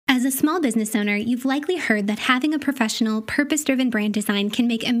As a small business owner, you've likely heard that having a professional, purpose-driven brand design can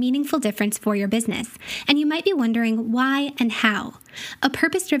make a meaningful difference for your business, and you might be wondering why and how. A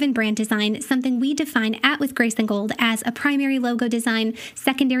purpose-driven brand design, something we define at With Grace and Gold as a primary logo design,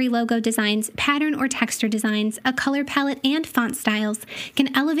 secondary logo designs, pattern or texture designs, a color palette, and font styles,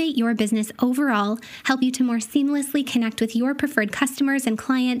 can elevate your business overall, help you to more seamlessly connect with your preferred customers and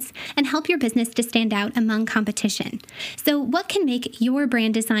clients, and help your business to stand out among competition. So what can make your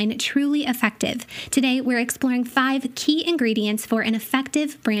brand design truly effective? Today, we're exploring 5 key ingredients for an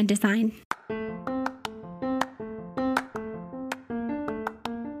effective brand design.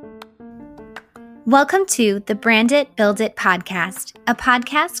 Welcome to the Brand It, Build It podcast, a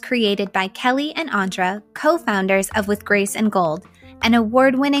podcast created by Kelly and Andra, co-founders of With Grace and Gold, an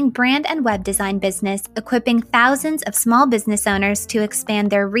award-winning brand and web design business equipping thousands of small business owners to expand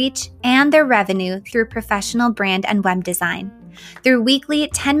their reach and their revenue through professional brand and web design. Through weekly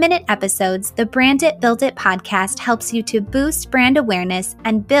 10-minute episodes, the Brand It, Build It podcast helps you to boost brand awareness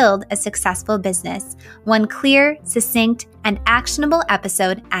and build a successful business, one clear, succinct, and actionable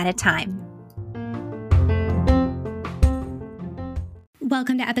episode at a time.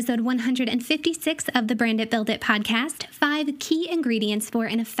 Welcome to episode 156 of the Brand It, Build It podcast, 5 key ingredients for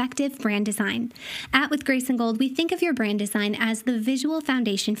an effective brand design. At With Grace and Gold, we think of your brand design as the visual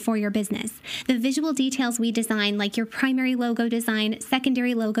foundation for your business. The visual details we design, like your primary logo design,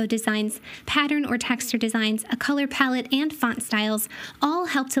 secondary logo designs, pattern or texture designs, a color palette, and font styles, all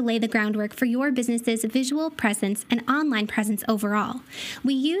help to lay the groundwork for your business's visual presence and online presence overall.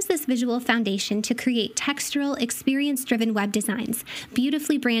 We use this visual foundation to create textural, experience-driven web designs,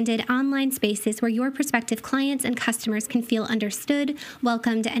 beautifully branded online spaces where your prospective clients and customers can feel understood,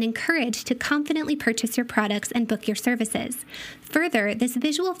 welcomed, and encouraged to confidently purchase your products and book your services. Further, this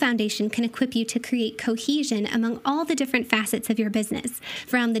visual foundation can equip you to create cohesion among all the different facets of your business,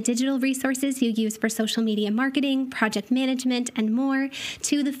 from the digital resources you use for social media marketing, project management, and more,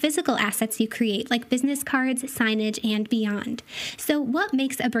 to the physical assets you create, like business cards, signage, and beyond. So what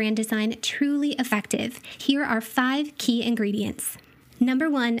makes a brand design truly effective? Here are 5 key ingredients.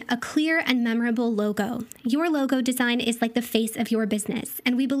 Number 1, a clear and memorable logo. Your logo design is like the face of your business,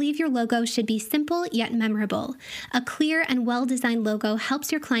 and we believe your logo should be simple yet memorable. A clear and well-designed logo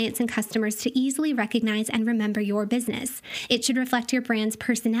helps your clients and customers to easily recognize and remember your business. It should reflect your brand's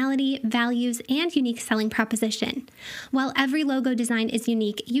personality, values, and unique selling proposition. While every logo design is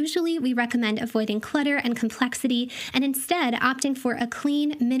unique, usually we recommend avoiding clutter and complexity and instead opting for a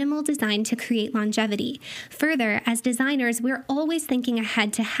clean, minimal design to create longevity. Further, as designers, we're always thinking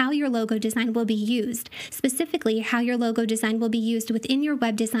ahead to how your logo design will be used, specifically how your logo design will be used within your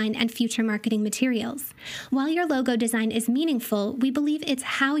web design and future marketing materials. While your logo design is meaningful, we believe it's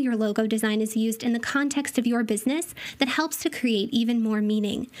how your logo design is used in the context of your business that helps to create even more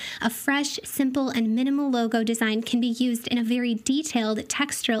meaning. A fresh, simple, and minimal logo design can be used in a very detailed,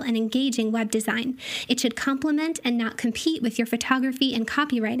 textural, and engaging web design. It should complement and not compete with your photography and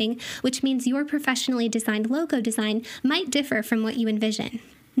copywriting, which means your professionally designed logo design might differ from what you envision.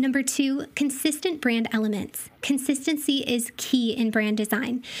 Number 2, consistent brand elements. Consistency is key in brand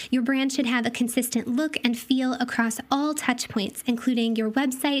design. Your brand should have a consistent look and feel across all touch points, including your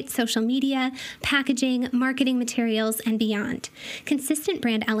website, social media, packaging, marketing materials, and beyond. Consistent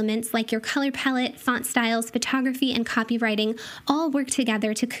brand elements like your color palette, font styles, photography, and copywriting all work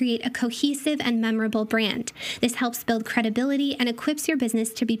together to create a cohesive and memorable brand. This helps build credibility and equips your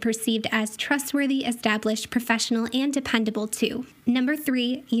business to be perceived as trustworthy, established, professional, and dependable too. Number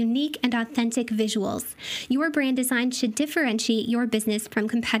 3, unique and authentic visuals. Your brand design should differentiate your business from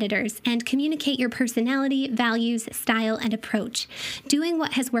competitors and communicate your personality, values, style, and approach. Doing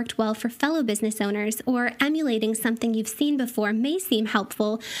what has worked well for fellow business owners or emulating something you've seen before may seem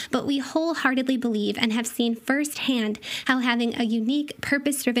helpful, but we wholeheartedly believe and have seen firsthand how having a unique,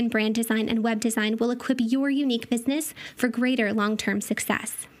 purpose-driven brand design and web design will equip your unique business for greater long-term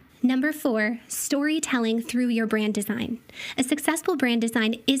success. Number 4, storytelling through your brand design. A successful brand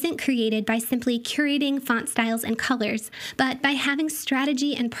design isn't created by simply curating font styles and colors, but by having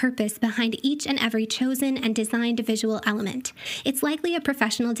strategy and purpose behind each and every chosen and designed visual element. It's likely a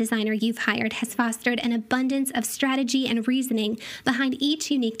professional designer you've hired has fostered an abundance of strategy and reasoning behind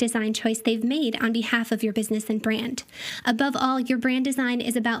each unique design choice they've made on behalf of your business and brand. Above all, your brand design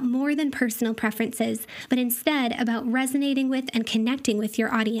is about more than personal preferences, but instead about resonating with and connecting with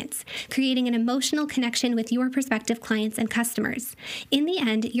your audience. Creating an emotional connection with your prospective clients and customers. In the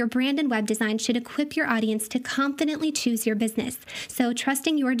end, your brand and web design should equip your audience to confidently choose your business, so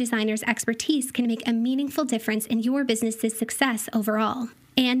trusting your designer's expertise can make a meaningful difference in your business's success overall.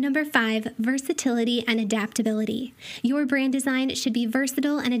 And number 5, versatility and adaptability. Your brand design should be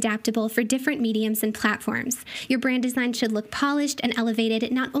versatile and adaptable for different mediums and platforms. Your brand design should look polished and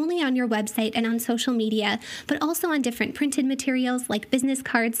elevated not only on your website and on social media, but also on different printed materials like business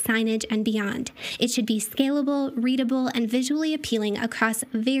cards, signage, and beyond. It should be scalable, readable, and visually appealing across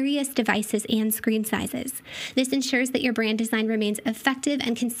various devices and screen sizes. This ensures that your brand design remains effective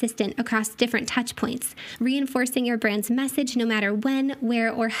and consistent across different touch points, reinforcing your brand's message no matter when,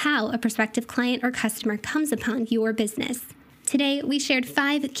 where, or how a prospective client or customer comes upon your business. Today, we shared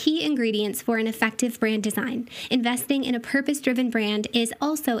 5 key ingredients for an effective brand design. Investing in a purpose-driven brand is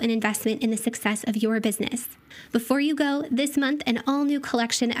also an investment in the success of your business. Before you go, this month, an all-new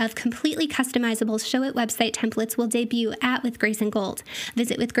collection of completely customizable Show It website templates will debut at With Grace and Gold.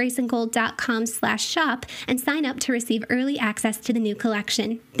 Visit withgraceandgold.com/shop and sign up to receive early access to the new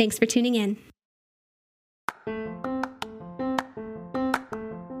collection. Thanks for tuning in.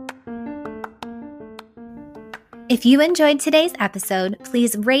 If you enjoyed today's episode,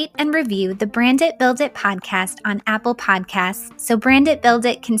 please rate and review the Brand It, Build It podcast on Apple Podcasts so Brand It, Build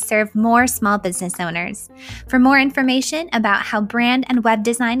It can serve more small business owners. For more information about how brand and web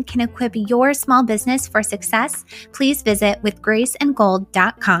design can equip your small business for success, please visit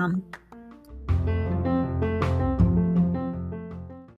withgraceandgold.com.